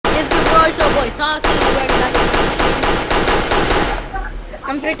bro? It's your boy Toxic.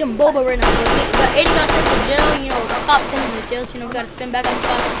 I'm drinking boba right now, but Aiden got sent to jail. You know, the cops sent him to jail. So, you know, we gotta spin back on the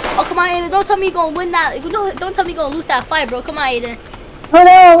clock. Oh, come on, Aiden. Don't tell me you're gonna win that. Don't tell me you're gonna lose that fight, bro. Come on, Aiden. Oh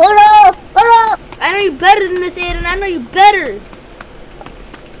no! Oh no! Oh no! I know you better than this, Aiden. I know you better.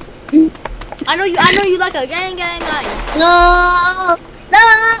 I know you like a gang guy. No!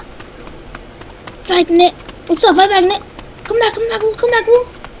 No! Magnet! What's up, Magnet? Come back, bro.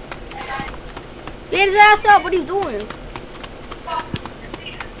 Get his ass up. What are you doing?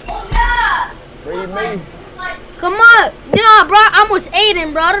 Come on. Yeah, bro. I'm with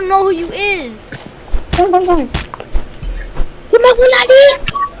Aiden, bro. I don't know who you is. Come on. Come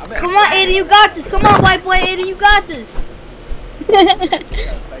on, Aiden. You got this. Come on, white boy. Aiden, you got this.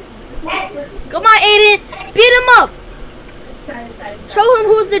 Come on, Aiden. Beat him up. Show him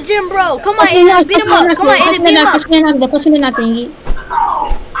who's the gym bro. Come on, Aiden. Beat him up. Come on, Aiden. Beat him up.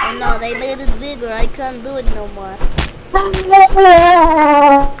 Oh, no, they made it bigger. I can't do it no more.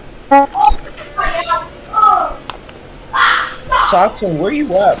 Toxin, where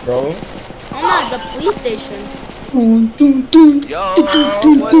you at, bro? I'm at the police station. Yo,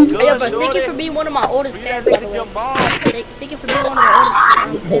 but thank you for being one of my oldest fans, by the way. Thank you for being one of my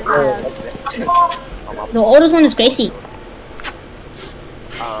oldest fans. The oldest one is Gracie.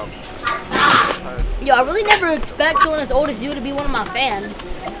 Yo, I really never expect someone as old as you to be one of my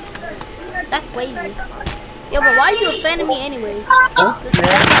fans. That's crazy. Yo, but why are you a fan of me anyways? That's my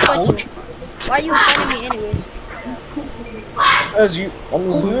question. Why are you a fan of me anyways? Because you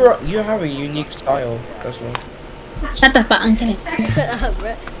have a unique style. That's why. Shut the fuck, uncle.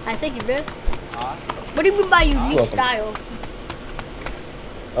 I thank you, bro. What do you mean by unique style?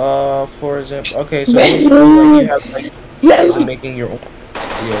 For example, okay, so basically like, you have like ways of making your own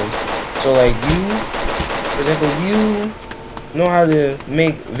videos. So like for example, you know how to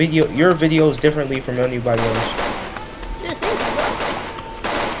make your videos differently from anybody else. Yeah, thank you,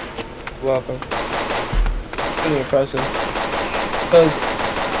 bro. Welcome. Really impressive. Because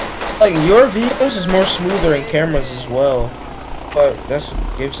like your videos is more smoother in cameras as well, but that's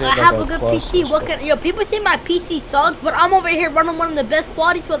what gives it. I have a good PC. What can yo? People say my PC sucks, but I'm over here running one of the best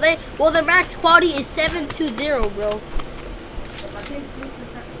qualities. Well, the max quality is 720, bro.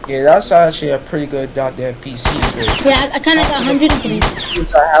 Yeah, that's actually a pretty good goddamn PC. Yeah, I kind of got 100.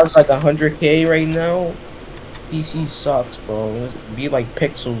 Since I have like 100K right now, PC sucks, bro. It's be like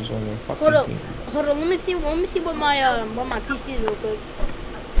pixels on the fucking thing. Hold on. Let me see what my PC is real quick.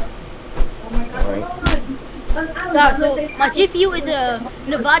 Yeah, so my GPU is a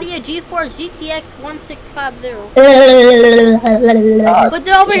Nvidia GeForce GTX 1650. But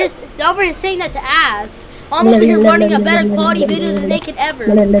they're over here saying that's ass. I'm over here running a better quality video than they could ever.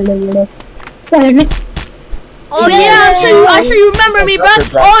 Oh yeah, I'm sure you remember me, bro.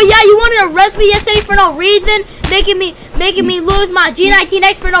 Oh yeah, you wanted to arrest me yesterday for no reason, making me lose my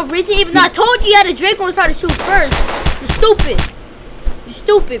G19X for no reason, even though I told you had a drink when we started shooting first. You're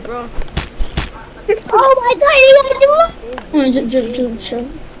stupid, bro. Oh my god!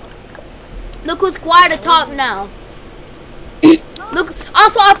 Look who's quiet to talk now. Look,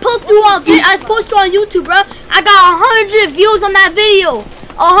 also I post you on YouTube, bro. I got 100 views on that video.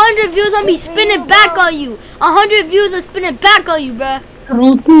 100 views on me spinning back on you. 100 views of spinning back on you, bro.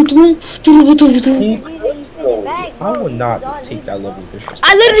 I would not take that level of disrespect.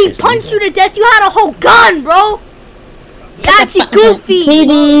 I literally punched you to death. You had a whole gun, bro. You actually goofy.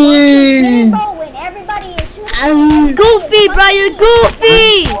 Goofy, bro. You're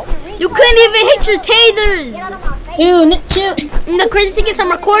goofy. You couldn't even hit your tasers. And the crazy thing is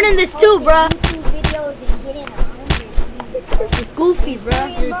I'm recording this too, bro. You're goofy, bro.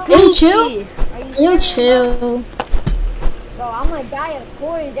 You're goofy. You chill. Bro, I'm gonna die of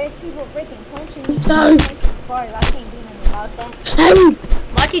course. There's people freaking punching me. I can't do nothing about that.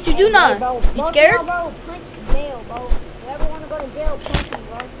 Why can't you do nothing? You scared? Bro, punch jail, bro. Whoever wanna go to jail, punch me,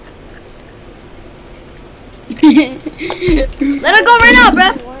 bro. Let her go right now, bro.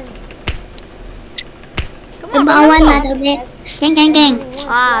 Come on, bro.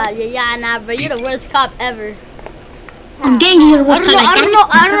 Ah, yeah, nah, bro. You're the worst cop ever. I'm gang, you're the worst cop.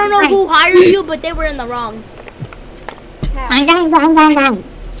 I don't know who hired you, but they were in the wrong.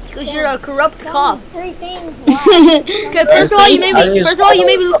 Because you're a corrupt cop. Three things. Okay, first of all, you made me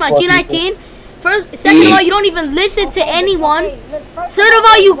lose my G19. Second of all, you don't even listen to anyone. Third of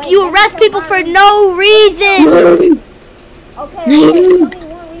all, you arrest people for no reason. Okay, tell me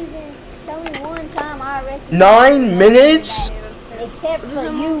one reason. Tell me one time I arrested 9 minutes? Except for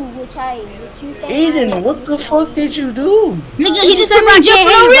you, which bitch, what you say? Aiden, what the fuck did you do? Nigga, he just put me in jail for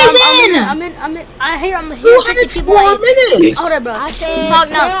no reason. I'm here You had 4 minutes. Hold up, bro. I said, Talk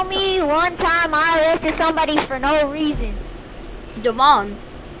now. tell me one time I arrested somebody for no reason. Javon,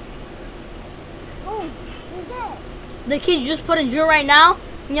 Who? Who's that? the kid you just put in jail right now,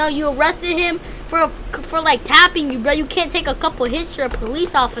 you know, you arrested him for like tapping you, bro. You can't take a couple hits to a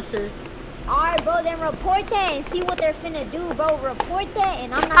police officer. Alright, bro, then report that and see what they're finna do, bro. Report that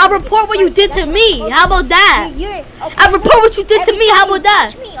and I'm not. I'll report what you did to me. How about that? Okay, I'll report what you did to me. How about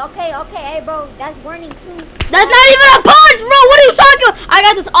that? Okay, hey, bro, that's warning too. That's not even a punch, bro. What are you talking about? I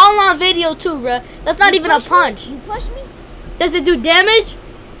got this all on video too, bro. That's not even a punch. You pushed me? Does it do damage?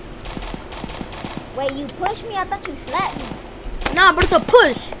 Wait, you pushed me? I thought you slapped me. Nah, but it's a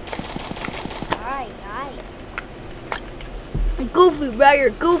push. Alright. Goofy, bro. You're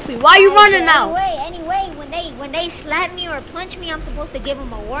goofy. Why are you running now? Anyway, when they slap me or punch me, I'm supposed to give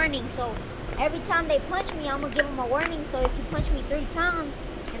them a warning. So every time they punch me, I'm gonna give them a warning. So if you punch me 3 times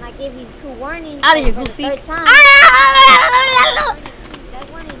and I give you 2 warnings, Out of here, for the goofy. 3rd time,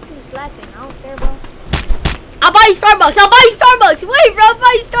 that's warning 2 slapping. I don't care, bro. I'll buy you Starbucks. Wait, bro. I'll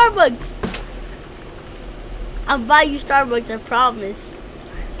buy you Starbucks. I'll buy you Starbucks. I promise.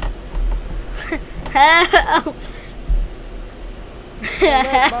 Help.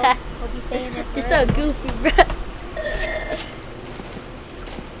 You're so goofy, bro.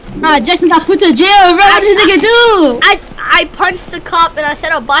 Jackson got put to jail, bro. What does this nigga do? I punched the cop and I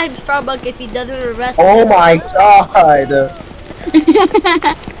said I'll buy him Starbucks if he doesn't arrest me. Oh my god.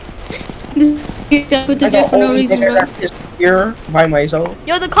 This nigga got put to jail for no reason, bro. That's just here by myself.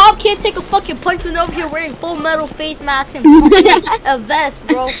 Yo, the cop can't take a fucking punch when over here wearing full metal face mask and a vest,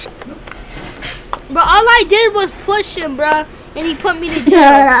 bro. Bro, all I did was push him, bro, and he put me to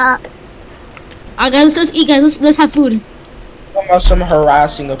jail. Alright, guys, let's eat, guys. Let's have food. About some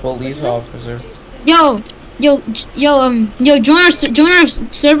harassing a police officer. Yo, join our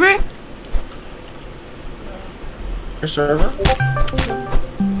server. Your server?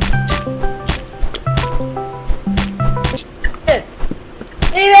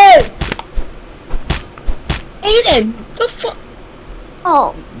 Aiden! The fuck?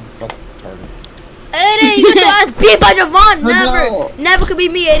 Oh. Fuck retarded. Aiden, you get your ass beat by Javon. Never. no. Never could be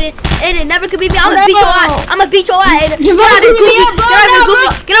me, Aiden. Aiden, never could be me. I'm gonna beat your ass. I'm gonna beat your ass, Aiden. Javon, Get out of here, Goofy. beat me up, bro. Get over here,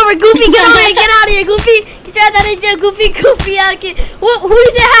 Goofy. Get over here, Goofy. Get over here. Get out of here, Goofy. Get your ass out of here, Goofy. Goofy out of here. Who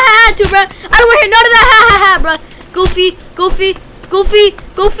you say ha ha ha to, bro? I don't want to hear none of that ha ha ha, bro. Goofy. Get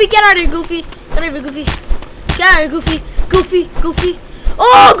out of here, Goofy. Get out of here, Goofy. Get out of here, Goofy. Goofy.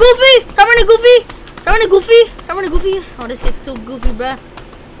 Oh, Goofy. Stop running, Goofy. Oh, this kid's too goofy, bro.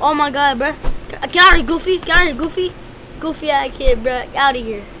 Oh my god, bro. Get out of here, Goofy. Goofy out of here, bro. Out of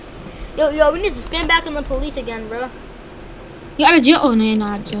here. Yo, we need to spin back on the police again, bro. You out of jail? Oh, no, you're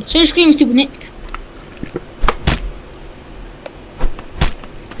not out of jail. Shut your scream, stupid Nick.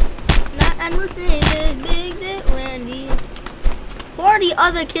 And we'll see this big dick Randy. 40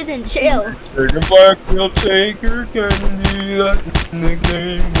 other kids in jail. Take it back, we'll take your candy. That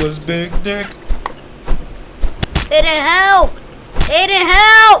nickname was Big Dick. It didn't help.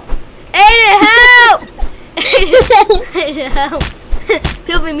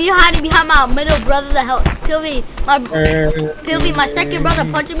 Pilvi, me hiding behind my middle brother that helped. Pilvi, my second brother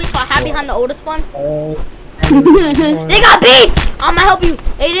punching me, so I hide behind the oldest one. They got beef! I'ma help you,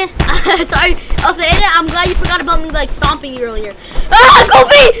 Aiden. Sorry. Also, Aiden, I'm glad you forgot about me like stomping you earlier. Ah,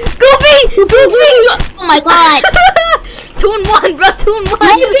 Goofy! Oh my god. 2 and 1, bro. 2 and 1. I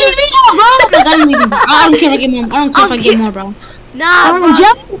don't care if I get more. I don't care if I get more, bro. Nah, bro. I'm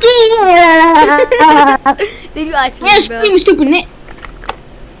joking. Did you actually, Yeah, bro? scream, stupid Nick.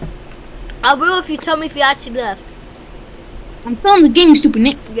 I will if you tell me if you actually left. I'm still in the game, you stupid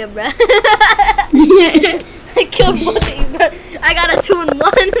Nick. Yeah, bro. I killed both of you, bro. I got a 2 and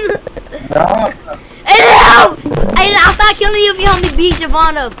 1. Aiden, help! Aiden, I'll start killing you if you help me beat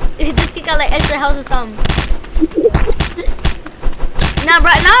Javon up. If you think I like extra health or something. Now,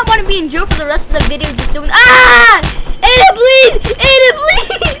 bro, now I want to be in jail for the rest of the video just doing. Ah! Aiden, please!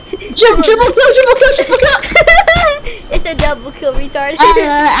 Triple kill. It's a double kill, retard.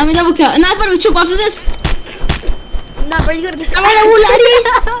 I'm a double kill. And I'm gonna triple after this. Nah, bro, you gotta get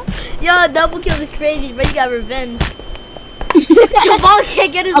Yo, double kill is crazy, bro. You got revenge. Javon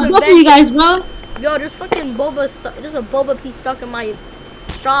can't get his I'll revenge. go for you guys, bro. Yo, there's fucking boba stuck. There's a boba piece stuck in my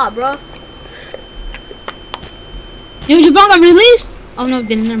straw, bro. Yo, Javon got released? Oh no,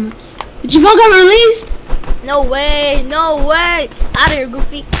 didn't. Never mind. Javon got released? No way. Out of here,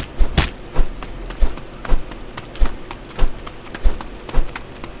 Goofy.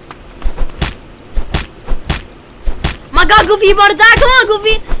 my God, Goofy, you about to die. Come on,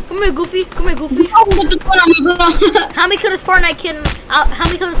 Goofy. Come here, Goofy. Come here, Goofy. How many killed this Fortnite kid? How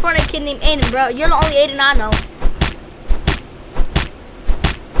many killed this Fortnite kid named Aiden, bro? You're the only Aiden I know.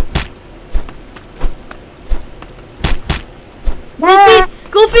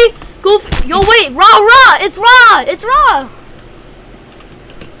 Goofy. Yo, wait. Raw. It's Raw.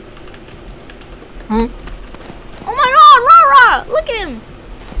 Huh? Oh my God, Raw. Look at him.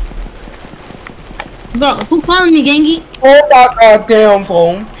 Bro, who calling me, Gengi? Oh my goddamn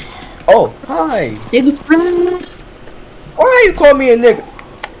phone. Oh, hi. Nigga friend. Why you call me a nigga?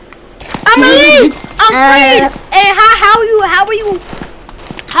 I'm free. And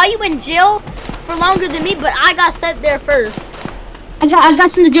how you in jail for longer than me? But I got sent there first. I got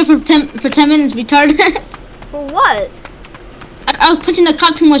sent to jail for 10 minutes, retarded. For what? I was punching the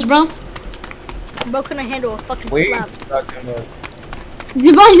cop too much, bro. Bro couldn't handle a fucking Wait. slap.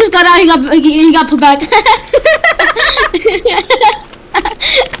 Devon just got out. He got put back.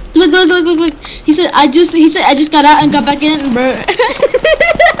 Look. He said I just got out and got back in, bro.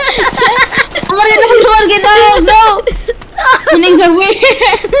 I'm gonna get down. No. My niggas are weird.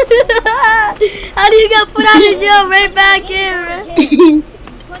 How do you get put out of jail right back in, bro? You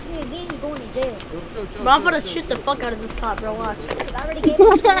punch me again, you're going to jail. Bro, I'm gonna shoot the fuck out of this cop, bro. Watch. I already gave you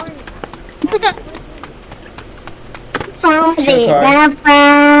a warning.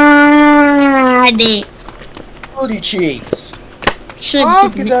 Friday. Booty cheeks. Should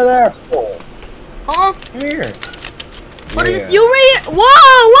Look at that asshole. Huh? Come here. What is this? You right here?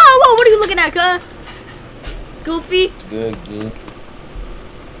 Whoa! What are you looking at, cuz? Goofy? Good.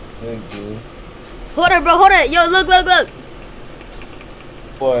 Hold it, bro. Yo, look.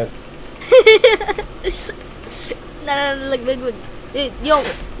 What? No, look. Yo,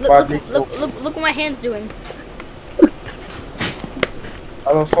 look what my hand's doing.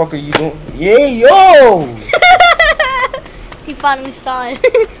 How the fuck are you doing? Yeah, yo! He finally saw it.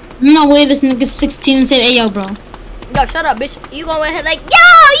 No way, this nigga's 16 and said, "Hey, yo, bro." Yo, shut up, bitch. You going ahead like, yo!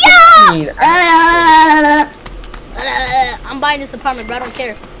 I'm buying this apartment, bro. I don't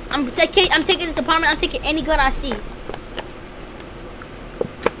care. I'm taking this apartment. I'm taking any gun I see.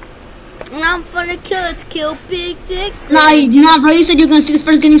 And I'm gonna kill big dick. Nah, bro. You said you were gonna see the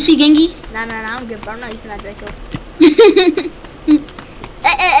first gun you see, Gengi. Nah. I'm good, bro. I'm not using that Draco.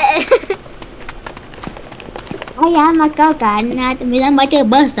 Oh yeah, mà có cả na mình đang mới chơi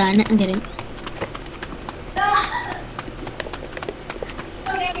bus rồi nè, kidding.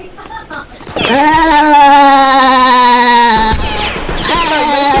 They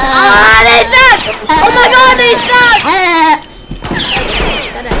suck! Oh my God, they suck!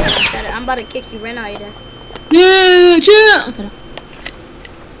 Shut up. I'm about to kick you right now, Aiden. Yeah, chill. Okay.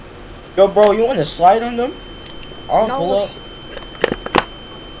 Yo, bro, you want to slide on them? I'll No. pull up.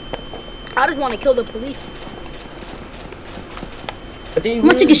 I just want to kill the police. I'm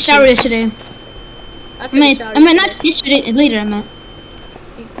gonna take a shower yesterday. I mean, not yesterday, later, I meant.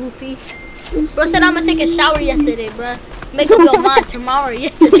 You goofy. Bro said I'm gonna take a shower yesterday, bro. Make up your mind tomorrow,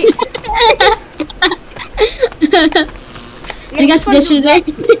 yesterday. I guess yesterday.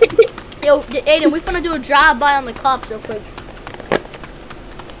 Yo, Aiden, we finna do a drive-by on the cops real quick.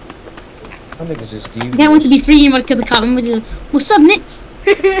 I think it's just devious. I want to be free and kill the cop. I'm gonna do, what's up, Nick?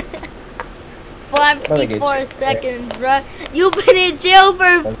 54 seconds, bro. You've been in jail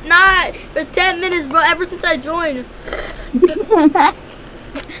for 10 minutes, bro. Ever since I joined.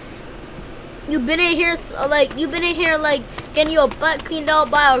 You've been in here like getting your butt cleaned out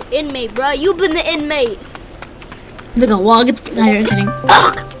by an inmate, bro. You've been the inmate. They're gonna walk. It's kidding.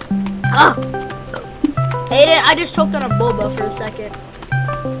 Aiden, I just choked on a boba for a second.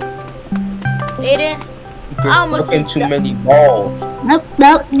 Aiden, I almost just just too many balls. Nope.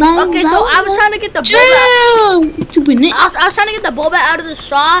 Okay, so I was trying to get the boba. I was trying to get the boba out of the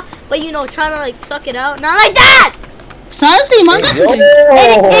straw, but you know, trying to like suck it out. Not like that. Seriously, man.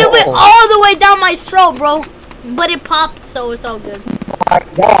 It went all the way down my throat, bro. But it popped, so it's all good. My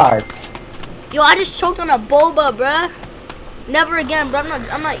God. Yo, I just choked on a boba, bruh. Never again, bro.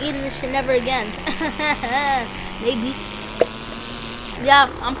 I'm not eating this shit never again. Maybe. Yeah,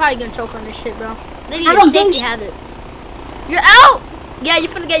 I'm probably gonna choke on this shit, bro. Maybe even safety have it. You're out. Yeah, you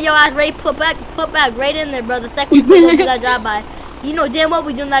finna get your ass ready, put back right in there, bro. The second we do that drive-by. You know damn well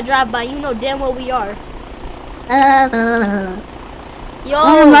we doing that drive-by. You know damn well we are. Yo,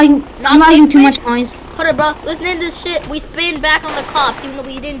 I'm making too much noise. Hold it, bro. Listen to this shit. We spin back on the cops, even though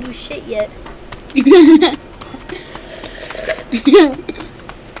we didn't do shit yet.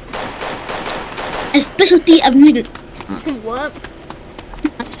 A specialty of nigger. What?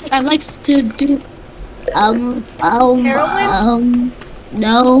 I like to do heroin?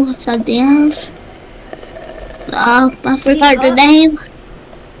 No, something else. I forgot the name.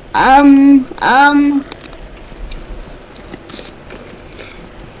 I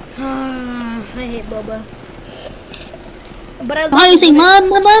hate Boba. But I love How do you say, him.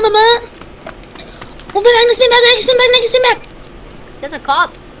 mama? Oh, spin back. There's a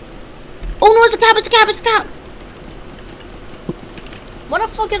cop. Oh no, it's a cop. What the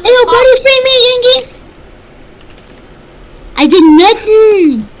fuck is Hey, yo, this buddy, free me, Yankee. I did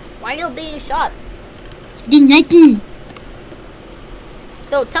nothing. Why are you being shot? Did nothing.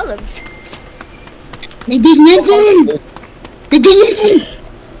 So tell him. They did nothing.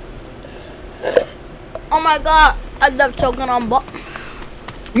 Oh my god, I love choking on butt.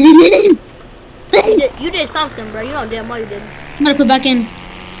 I'm You did something, bro. You know damn well you did. gonna put back in. Yo,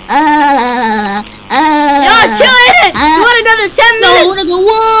 chill in! You want another 10 No, I minutes? wanna go.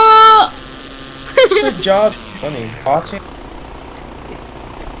 Whoa! What's the job? Funny. Boxing?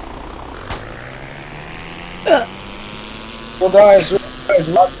 Well, guys, Yo,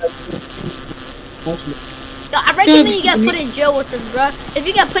 I recommend you get put in jail with us, bro. If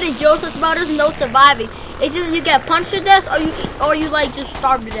you get put in jail with us, bro, there's no surviving. It's either you get punched to death or you like just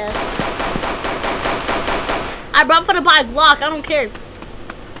starve to death. I'm finna buy a Glock. I don't care.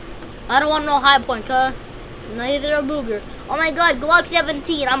 I don't want no high point, cuz. Neither a booger. Oh my god, Glock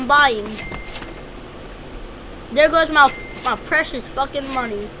 17. I'm buying. There goes my precious fucking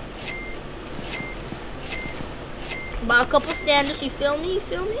money. Buy a couple standards. You feel me?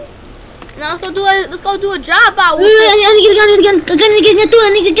 Now let's go do a job out with it. I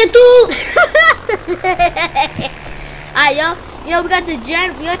need to get two. Alright, yo, we got the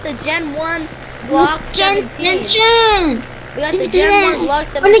Gen 1 Glock 17. We got the Gen 1 Glock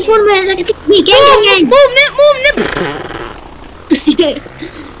 17. Move.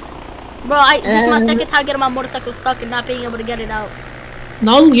 Bro, this is my second time getting my motorcycle stuck and not being able to get it out.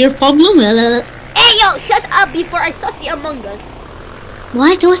 No, your problem. Hey, yo, shut up before I sussy Among Us.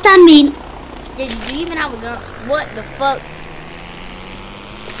 What? What's that mean? Yeah, do you even have a gun? What the fuck?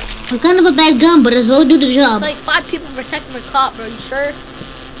 It's kind of a bad gun, but it's all do the It's job. like 5 people protecting the cop, bro. You sure?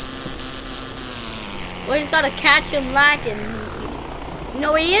 We just gotta catch him lacking. You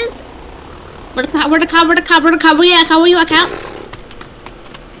know where he is? Where the cop? Where you at? Where you at, cop?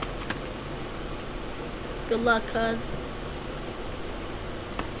 Good luck, cuz.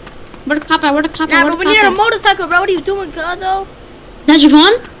 Where the cop at? Nah, but we need a motorcycle, bro. What are you doing, cuz, though? That's your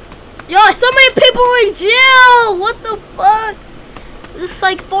phone? Yo, so many people in jail! What the fuck? There's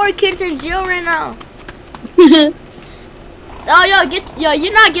like 4 kids in jail right now. Oh, yo,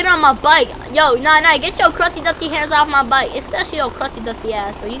 you're not getting on my bike. Yo, nah, get your crusty, dusty hands off my bike. Especially your crusty, dusty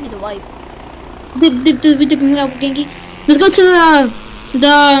ass, bro. You need to wipe. Let's go to the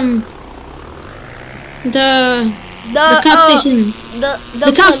cop station. The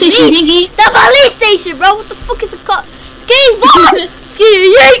cop station, Dingy. The police station, bro. What the fuck is a cop? Ski Vaughn!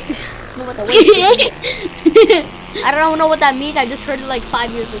 Ski Yeet! I don't know what that means. I just heard it like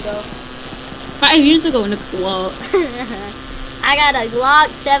 5 years ago. 5 years ago, Nicole. I got a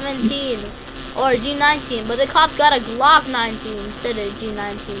Glock 17 or G19, but the cops got a Glock 19 instead of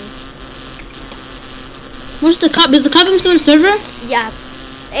G19. Where's the cop? Is the cop still on the server? Yeah.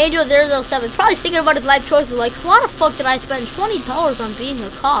 Angel 007 is probably thinking about his life choices like, why the fuck did I spend $20 on being a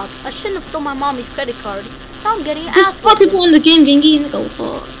cop? I shouldn't have stolen my mommy's credit card. Now I'm getting There's ass 4 people in the game, Dingy. And they go,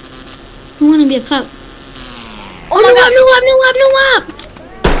 fuck. I want to be a cop. Oh my god. No up.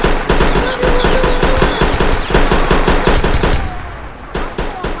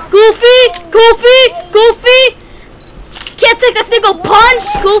 Goofy! Can't take a single punch,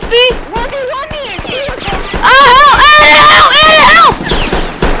 Goofy! Oh, help!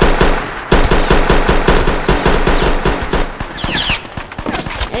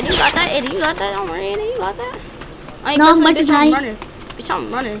 Eddie, you got that? Don't worry, Eddie, you got that? I ain't No, bitch, but I'm running. Bitch, I'm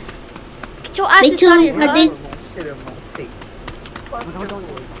running. Get your ass inside here, cuz.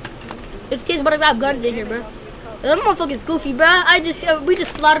 It's kids better grab guns in here, bro. That motherfucker's goofy, bro. We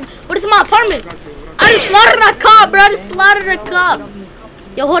just slaughtered. What is in my apartment? I just slaughtered a cop, bro.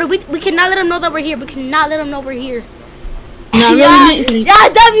 Yo, hold on. We cannot let him know that we're here. No, really? Yeah,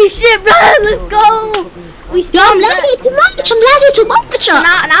 W shit, bro. Let's go. We spawned I'm lagging too much.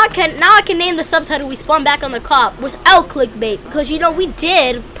 Now I can name the subtitle. We spawned back on the cop with L clickbait because you know we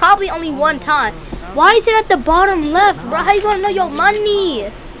did probably only one time. Why is it at the bottom left, bro? How you gonna know your money?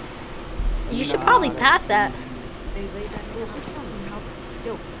 You should probably pass that.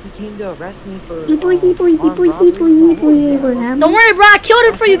 He came to arrest me for Don't worry, bro. I killed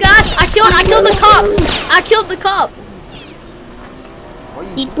him for you guys. I killed the cop.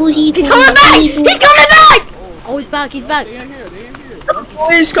 He's coming back. Oh, he's back. Police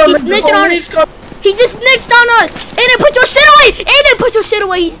coming. He's snitching on Police coming. He just snitched on us. Aiden, put your shit away. Aiden, put your shit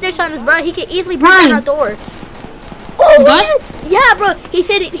away. He snitched on us, bro. He can easily break down our door. Oh, what? Yeah, bro. He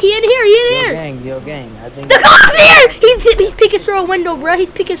said he in here. He in here. Yo, gang. I think The cop's here. He's peeking through a window, bro.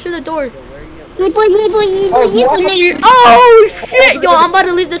 He's peeking through the door. Oh shit, yo! I'm about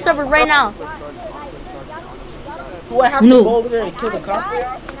to leave the server right now. Do I have to go over there and kill the cops?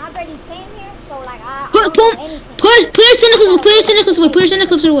 And I already came here, so like Put your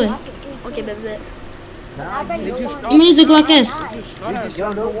clips away. Okay, baby. You mean the Glock S?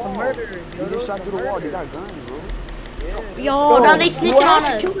 Yo, now they snitching on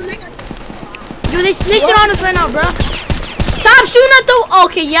us. Yo, they snitching on us right now, bro. Stop shooting at the.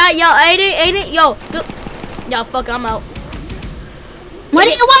 Okay, yeah, Aiden, yo, fuck, I'm out. What do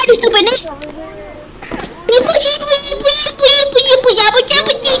you stupid nigga?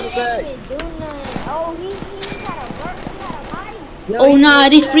 Oh nah,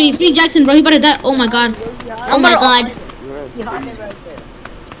 they free Jackson, bro. He better die. Oh my god. Oh my god.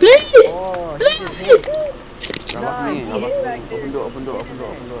 Please. Open door.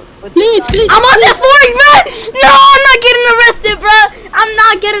 Please. I'm on this floor, man. No, I'm not getting arrested, bro. I'm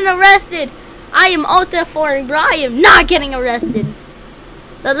not getting arrested. I am out there for bro. I am not getting arrested.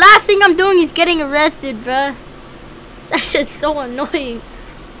 The last thing I'm doing is getting arrested, bro. That shit's so annoying.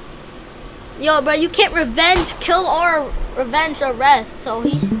 Yo, bro, you can't revenge kill or revenge arrest. So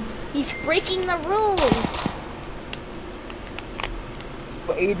he's breaking the rules.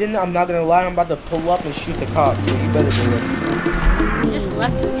 But Aiden, I'm not gonna lie, I'm about to pull up and shoot the cops, so you better do it. You just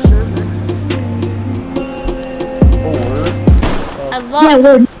left the server. I love My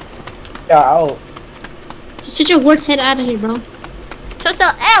word. Yeah, out. Shut your word head out of here, bro. I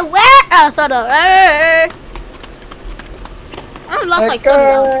lost like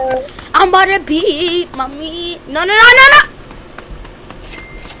something. I'm about to beat mommy. No.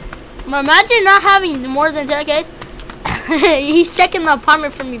 Imagine not having more than 10K. He's checking the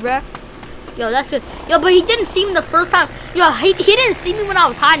apartment for me, bro. Yo, that's good. Yo, but he didn't see me the first time. Yo, he didn't see me when I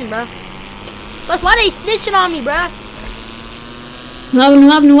was hiding, bro. That's why they snitching on me, bro. No.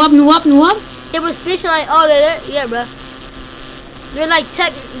 They were snitching like, oh, yeah, bro. They're like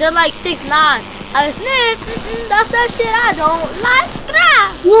 6'9". I snitch. That's that shit I don't like.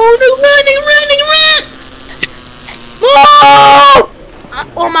 Run! Move!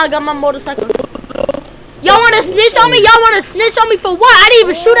 Oh my god, my motorcycle. Y'all wanna snitch on me? Y'all wanna snitch on me for what? I didn't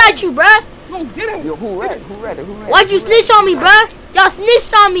even shoot at you, bruh. Yo, who read? Why'd you snitch on me, bruh? Y'all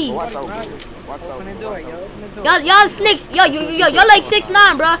snitched on me. Y'all snitched. Y'all like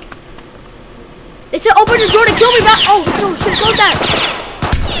 6'9", bruh. They said open the door to kill me, bruh. Oh, no, shit, close that.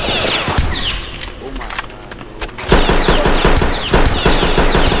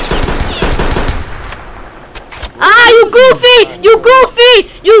 Ah, you goofy! You're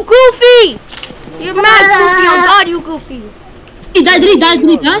mad goofy, on God, you goofy. Did he die?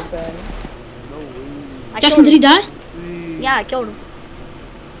 Jackson, did he die? Yeah, I killed him.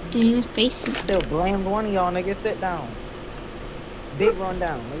 Dang, that's crazy. Still blame one of y'all niggas. Sit down. Big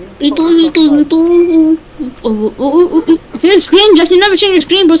rundown, nigga. Here's your screen, Jackson. You never seen your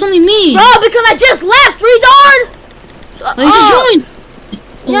screen, bro. It's only me. Bro, because I just left, retard! Oh, you just joined.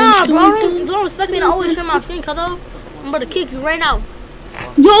 Yeah, bro. Don't expect me to always share my screen, cuz I'm about to kick you right now.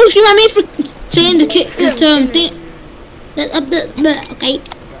 You always scream at me for saying the thing. Okay.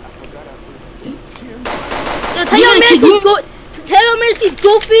 Yo, tell your man she's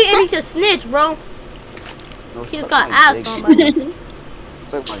goofy and he's a snitch, bro. He just got ass on, bro.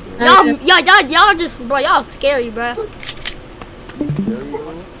 Y'all just, bro, y'all scary, bro.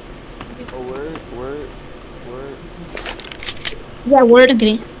 Yeah, word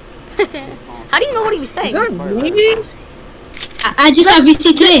agree. How do you know what he was saying? Is that me? I just got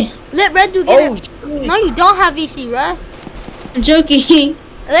VC today. Let Red Dude get it. No, you don't have VC, bro. I'm joking.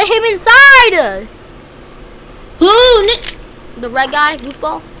 Let him inside. Who? The red guy,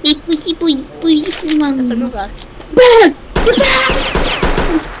 goofball. That's a new guy.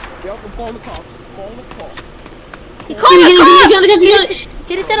 He called the cops.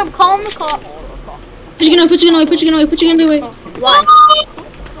 He just said I'm calling the cops. Put your gun away. Why?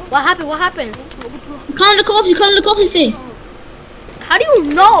 What happened? You calling the cops, you say. How do you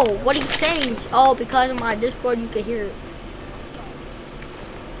know what he's saying? Oh, because of my Discord, you can hear it.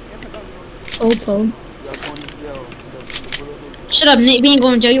 Oh. Shut up, Nick. We ain't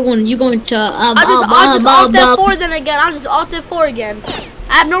going to jail. You going to I'll just alt F4 then again. I'll just alt F4 again.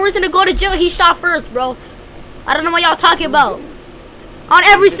 I have no reason to go to jail. He shot first, bro. I don't know what y'all talking about. On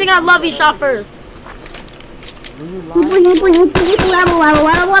everything I love, he shot first.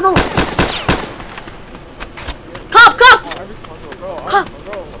 Cop!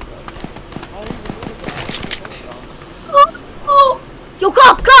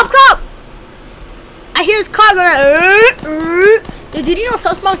 Dude, did you know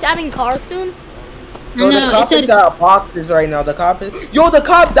South Bronx adding cars soon? Yo, the cop is out of boxes right now. The cop is. Yo, the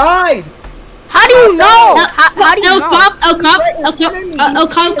cop died. How do you know? How do you know?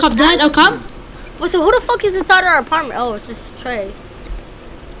 Cop died. Cop. Wait, so who the fuck is inside our apartment? Oh, it's just Trey.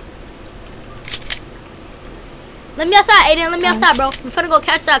 Let me outside, Aiden. Let me outside, bro. I'm finna go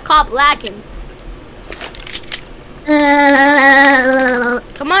catch that cop lacking.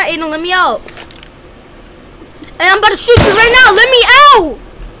 Come on, Aiden. Let me out. Hey, I'm about to shoot you right now. Let me out.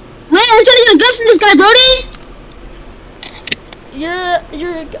 Wait, I'm trying to get a gun from this guy, Brody. Yeah,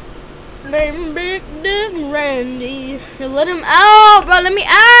 you're a name Big Dick Randy. Let him out, bro. Let me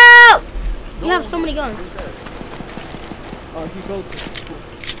out. You have so many guns. Oh, he goes.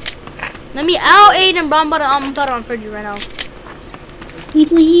 Let me out, Aiden, bro. I'm about to unfridge you right now.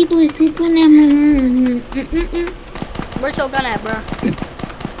 Where's your gun at, bro?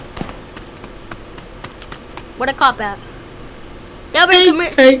 Where the cop at? They over here, come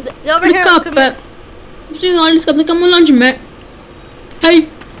here. They over here, come here. Sing on this cup, like I'm a laundromat. Hey.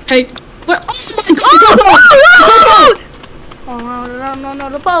 What? Oh, no,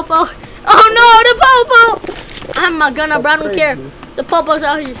 the popo. Oh no, the popo. I have my gun up, bro. I don't care. The popo's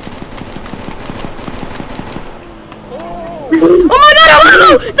out here. Oh my god, the popo!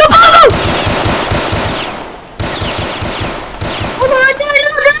 The popo! Oh my god,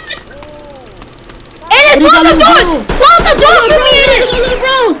 Aiden, close the door! Close the door for me,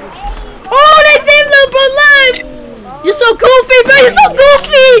 Aiden! Oh, they saved little bro life! You're so goofy, bro! You're so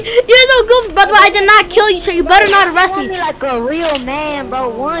goofy! You're so goofy! By the way, I did not kill you, so you better not arrest me. You like a real man,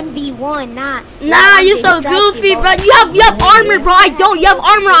 bro. 1v1, not. Nah, you're so goofy, bro. You have armor, bro. I don't. You have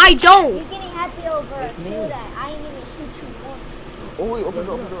armor. I don't. You're getting happy over a kill that. I ain't even shoot you once. Oh wait, open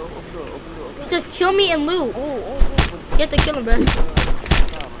door. Just kill me and loot. You have to kill him, bro.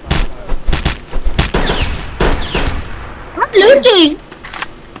 I'm looting.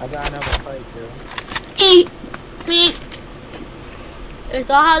 I got another fight, girl. Me. It's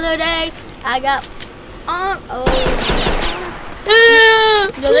a holiday. I got on. Oh.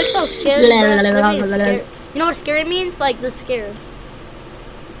 Yo, they're so scared. Bro. Scared. You know what scary means? Like the scared.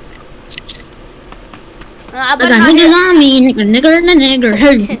 I better not Niggas on me, nigger.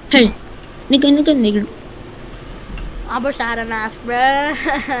 Hey. Nigger. I wish I had a mask, bro.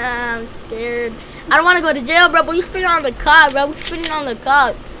 I'm scared. I don't want to go to jail, bro. But you spinning on the cop, bro. We spinning on the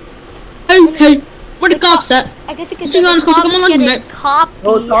cop. Hey. Where the cops at? I guess you can Swing say on, the cops come on, getting man. copied.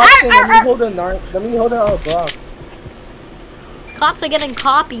 Yo, Thompson, let me hold a knife. Let me hold a block. Cops are getting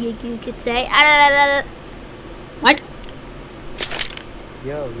copied, you could say. What?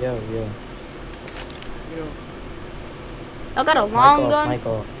 Yo. Y'all got a long gun.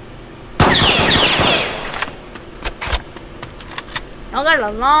 Michael. Y'all got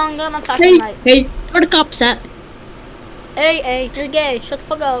a long gun. I'm talking like. Hey. Where the cops at? Hey, you're gay. Shut the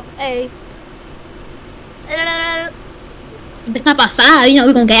fuck up. Hey. The cop outside. You know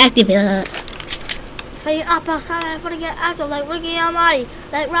we're gonna get active. Say up outside. I'm gonna get active like Ricky Almighty.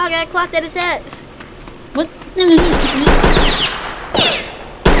 Like Rock got clocked at his head. What?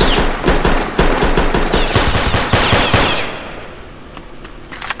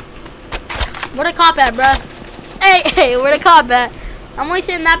 Where the cop at, bruh? Hey, where the cop at? I'm only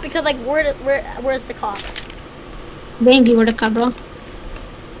saying that because like where's the cop? Bangy, where the cop, bro?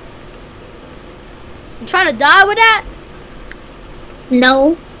 You trying to die with that?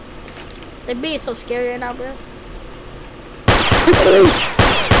 No. They being so scary right now, bro. Yo,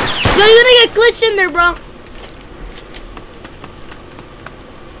 you're gonna get glitched in there, bro.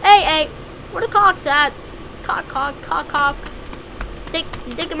 Hey, where the cops at? Cock. Think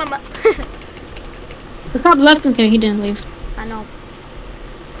of my The cop left. Okay, he didn't leave. I know.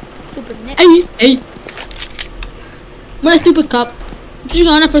 Stupid Nick. Hey. What a stupid cop. What you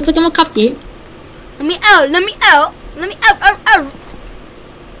gonna first look at my cop, yeah? Let me out. Out.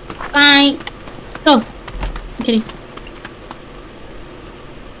 Fine. Go. I'm kidding.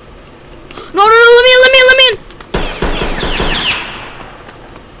 No, let me in.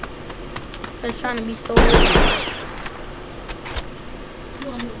 He's trying to be so weird.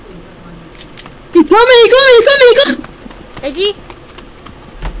 He coming. Is he?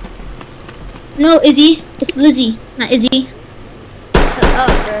 No, Izzy. It's Lizzie, not Izzy. Oh,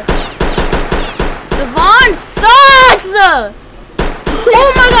 sure. Devon sucks!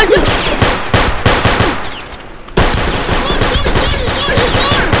 Oh my god!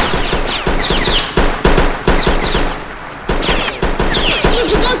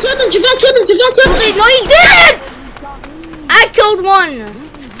 Javon killed him. No, he didn't! I killed one!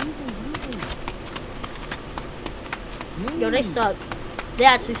 Yo, they suck. They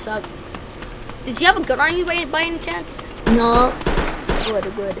actually suck. Did you have a gun on you by any chance? No.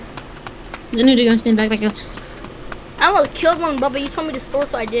 Good. I need to go stand back. I almost killed one, bro, but you told me to store,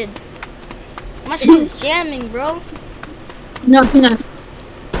 so I did. My shit is jamming, bro. No.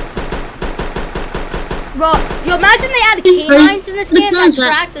 Bro, yo, imagine they added canines in this game that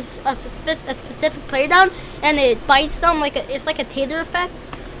tracks a specific player down, and it bites them like it's like a taser effect.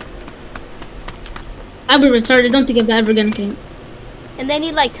 I'll be retarded. Don't think of that ever gonna came. And they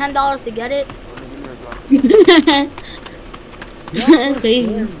need like $10 to get it.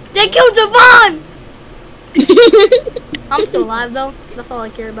 Crazy. They killed Javon! I'm still alive though. That's all I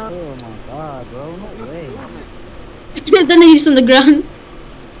care about. Oh my god, bro. No way. Then they just on the ground.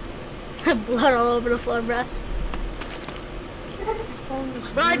 Blood all over the floor, bruh.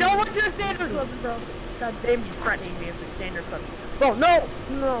 But I don't want your standard clips, bro. God damn you threatening me with the standard clips. Bro, no!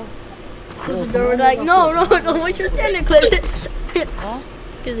 They were like, no, don't want your standard clips. Huh?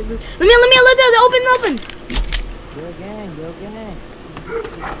 Let me open. Go again.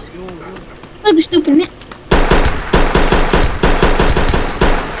 Don't be stupid.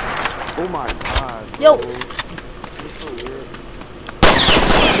 Oh my god. Yo. Bro. It's so weird.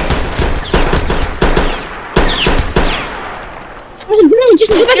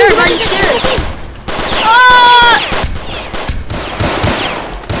 Just You scared, bro, you scared. Oh!